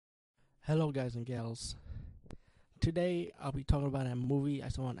Hello, guys and gals. Today, I'll be talking about a movie I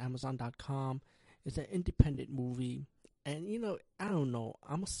saw on Amazon.com. It's an independent movie. And, I don't know.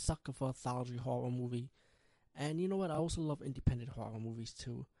 I'm a sucker for anthology horror movie. And you know what? I also love independent horror movies,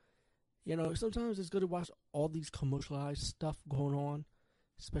 too. Sometimes it's good to watch all these commercialized stuff going on,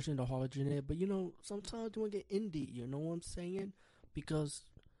 especially in the horror genre. But, sometimes you want to get indie, you know what I'm saying? Because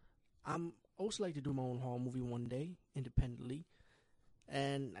I'm also like to do my own horror movie one day, independently.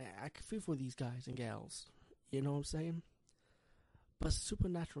 And I can feel for these guys and gals. You know what I'm saying? But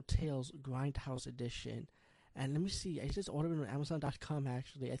Supernatural Tales Grindhouse Edition. And let me see, I just ordered it on Amazon.com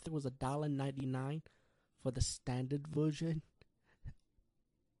actually. I think it was $1.99 for the standard version.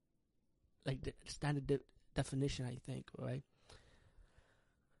 Like the standard definition, I think, right?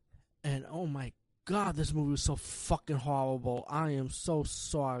 And oh my god, this movie was so fucking horrible. I am so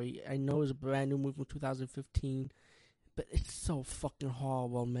sorry. I know it's a brand new movie from 2015. But it's so fucking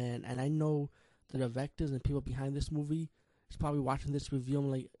horrible, man. And I know the directors and people behind this movie is probably watching this review. I'm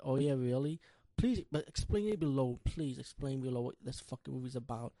like, oh yeah, really? Please, but explain it below. Please explain below what this fucking movie's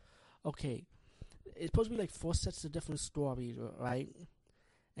about. Okay, it's supposed to be like four sets of different stories, right?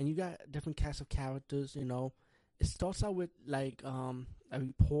 And you got different cast of characters. It starts out with like a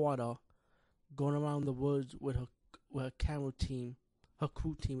reporter going around the woods with her camera team, her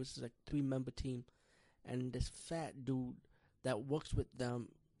crew team, which is like 3-member team, and this fat dude that works with them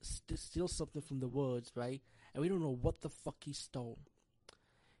steals something from the woods, right? And we don't know what the fuck he stole.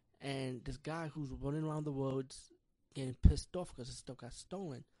 And this guy who's running around the woods getting pissed off because his stuff got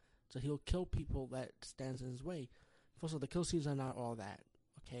stolen. So he'll kill people that stands in his way. First of all, the kill scenes are not all that,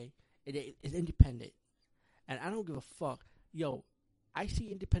 okay? It's independent. And I don't give a fuck. Yo, I see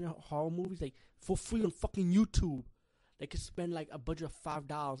independent horror movies like for free on fucking YouTube. They could spend like a budget of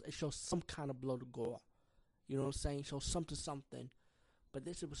 $5 and show some kind of blood or gore. You know what I'm saying? Show something. But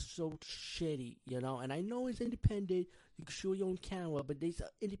this was so shitty, And I know it's independent. You can show your own camera, but there's an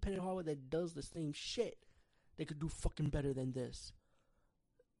independent horror that does the same shit. They could do fucking better than this.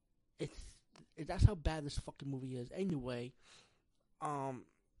 That's how bad this fucking movie is. Anyway,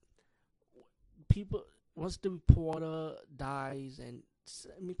 people, once the reporter dies, and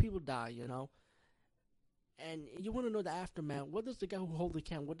people die, And you want to know the aftermath. What does the guy who holds the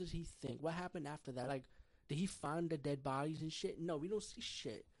camera, what does he think? What happened after that? Like, did he find the dead bodies and shit? No, we don't see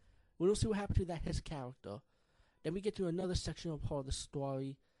shit. We don't see what happened to his character. Then we get to another section of part of the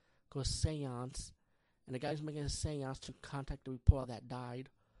story called Seance. And the guy's making a seance to contact the reporter that died.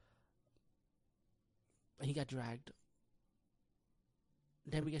 And he got dragged.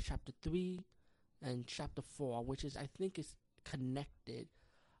 Then we get chapter 3 and chapter 4, which is, I think, is connected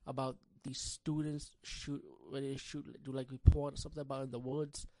about these students do like report something about in the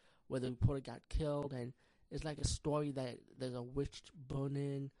woods where the reporter got killed, and it's like a story that there's a witch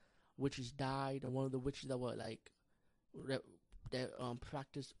burning, witches died, and one of the witches that were like that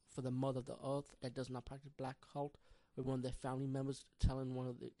practice for the mother of the earth, that does not practice black cult, with one of their family members telling one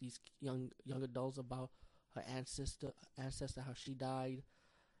of these young adults about her ancestor how she died,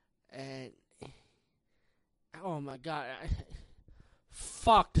 and oh my god.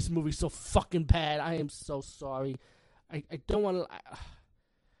 Fuck, this movie's so fucking bad. I am so sorry. I don't want to.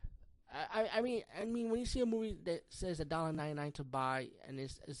 I mean, when you see a movie that says $1.99 to buy and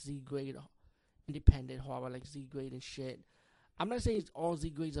it's a Z grade independent horror like Z grade and shit, I'm not saying all Z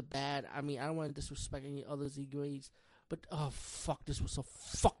grades are bad. I mean, I don't want to disrespect any other Z grades, but oh fuck, this was so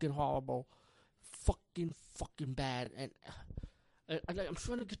fucking horrible, fucking bad, and I'm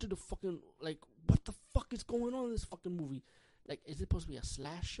trying to get to the fucking like what the fuck is going on in this fucking movie. Like, is it supposed to be a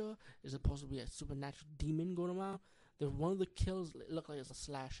slasher? Is it supposed to be a supernatural demon going around? There's one of the kills looked like it's a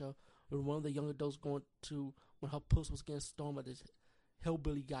slasher, where one of the young adults going to, when her purse was getting stormed by this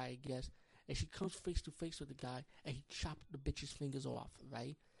hillbilly guy, I guess, and she comes face to face with the guy, and he chopped the bitch's fingers off,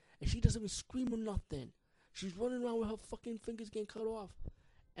 right? And she doesn't even scream or nothing. She's running around with her fucking fingers getting cut off.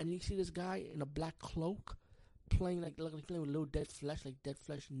 And you see this guy in a black cloak, playing with little dead flesh, like dead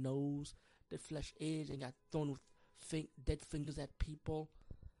flesh nose, dead flesh ears, and got thrown with dead fingers at people,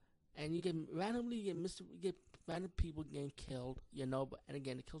 and you get random people getting killed, But and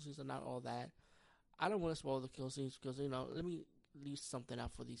again, the kill scenes are not all that. I don't want to spoil the kill scenes because let me leave something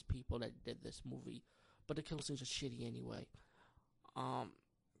out for these people that did this movie. But the kill scenes are shitty anyway. Oh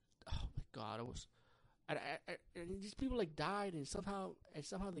my god, it was. And these people like died, and somehow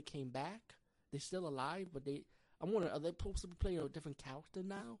they came back. They're still alive, but I'm wondering, are they supposed to be playing a different character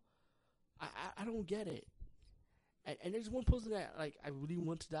now? I don't get it. And there's one person that like I really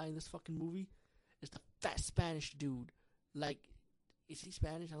want to die in this fucking movie. It's the fat Spanish dude. Like, is he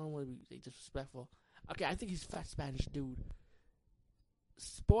Spanish? I don't want to be disrespectful. Okay, I think he's fat Spanish dude.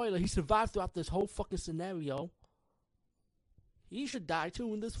 spoiler, he survived throughout this whole fucking scenario. He should die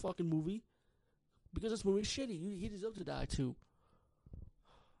too in this fucking movie. Because this movie's shitty. He deserves to die too.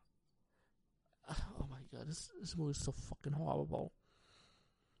 Oh my god, this movie is so fucking horrible.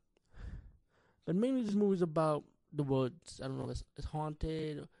 But mainly this movie's about the woods. I don't know, it's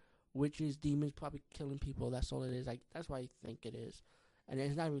haunted, witches, demons, probably killing people. That's all it is. Like, that's what I think it is. And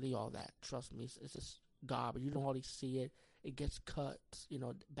it's not really all that. Trust me, it's just garbage. You don't hardly see it. It gets cut. You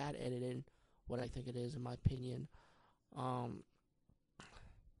know, bad editing. What I think it is, in my opinion.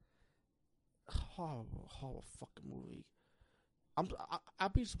 Horrible fucking movie.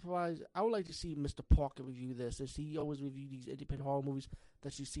 I'd be surprised. I would like to see Mr. Parker review this. As he always review these independent horror movies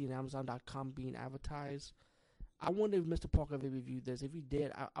that you see on Amazon.com being advertised. I wonder if Mr. Parker ever reviewed this. If he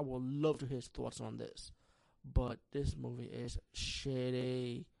did, I would love to hear his thoughts on this. But this movie is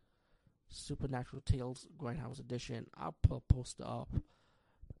shitty. Supernatural Tales Grindhouse Edition. I'll put a poster up.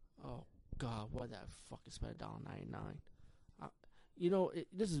 Oh god, why that fucking spend $1.99? You know,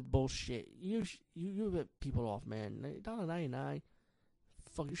 this is bullshit. You rip people off, man. $1.99.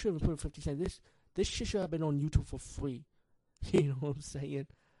 Fuck, you should have put 50 cents. This shit should have been on YouTube for free. You know what I'm saying?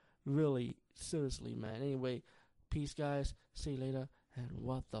 Really, seriously, man. Anyway, peace, guys. See you later. And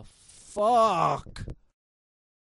what the fuck?